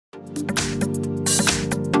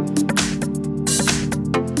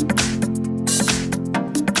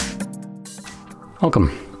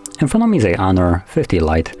Welcome. In front of me is a Honor 50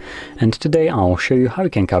 Lite, and today I'll show you how you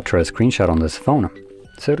can capture a screenshot on this phone.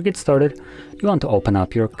 So to get started, you want to open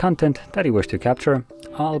up your content that you wish to capture.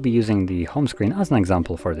 I'll be using the home screen as an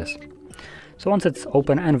example for this. So once it's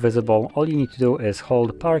open and visible, all you need to do is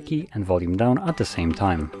hold power key and volume down at the same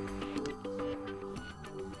time.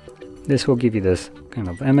 This will give you this kind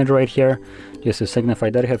of image right here, just to signify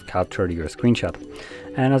that you have captured your screenshot.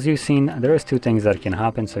 And as you've seen, there is two things that can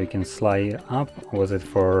happen. So you can slide up,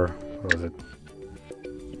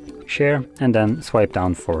 share, and then swipe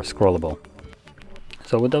down for scrollable.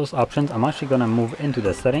 So with those options, I'm actually gonna move into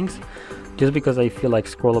the settings, just because I feel like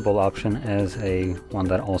scrollable option is one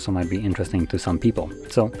that also might be interesting to some people.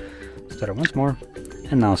 So start it once more,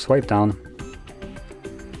 and now swipe down.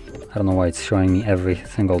 I don't know why it's showing me every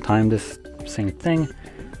single time this same thing.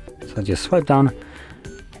 So just swipe down,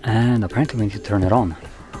 and apparently we need to turn it on.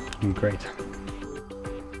 Great.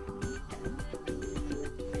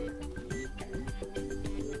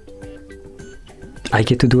 I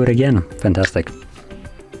get to do it again. Fantastic.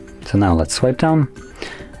 So now let's swipe down,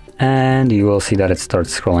 and you will see that it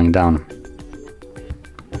starts scrolling down.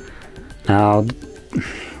 Now,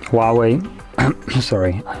 Huawei,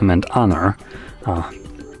 sorry, I meant Honor.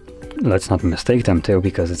 Let's not mistake them too,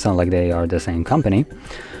 because it's not like they are the same company.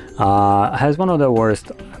 Has one of the worst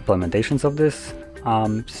implementations of this.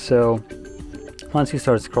 So once you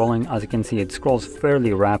start scrolling, as you can see, it scrolls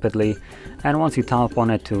fairly rapidly, and once you tap on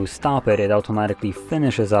it to stop it, it automatically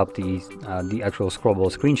finishes up the actual scrollable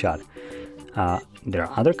screenshot. There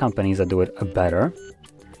are other companies that do it better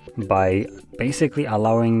by basically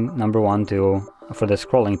allowing, number one, for the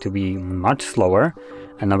scrolling to be much slower,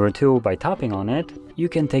 and number two, by tapping on it, you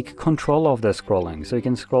can take control of the scrolling. So you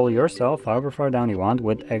can scroll yourself however far down you want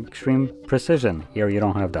with extreme precision. Here you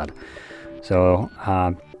don't have that. So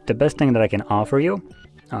the best thing that I can offer you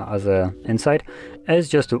as an insight is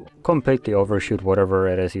just to completely overshoot whatever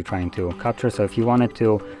it is you're trying to capture. So if you wanted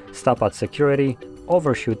to stop at security,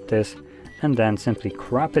 overshoot this, and then simply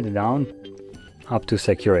crop it down up to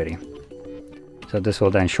security. So this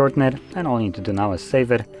will then shorten it, and all you need to do now is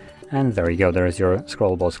save it, and there you go, there is your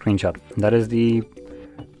scrollable screenshot. That is the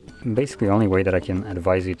basically only way that I can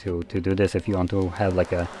advise you to do this if you want to have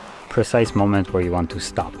like a precise moment where you want to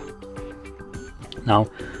stop. Now,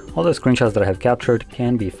 all the screenshots that I have captured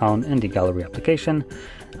can be found in the gallery application,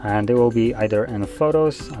 and they will be either in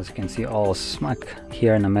photos, as you can see all smack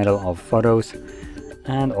here in the middle of photos,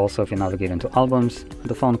 and also if you navigate into albums,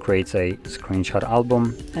 the phone creates a screenshot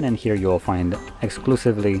album, and in here you will find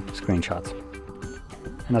exclusively screenshots.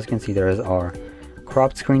 And as you can see, there is our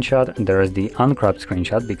cropped screenshot, and there is the uncropped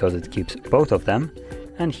screenshot because it keeps both of them,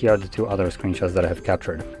 and here are the two other screenshots that I have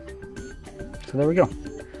captured. So there we go.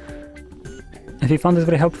 If you found this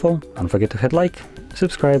very helpful, don't forget to hit like,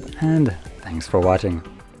 subscribe, and thanks for watching.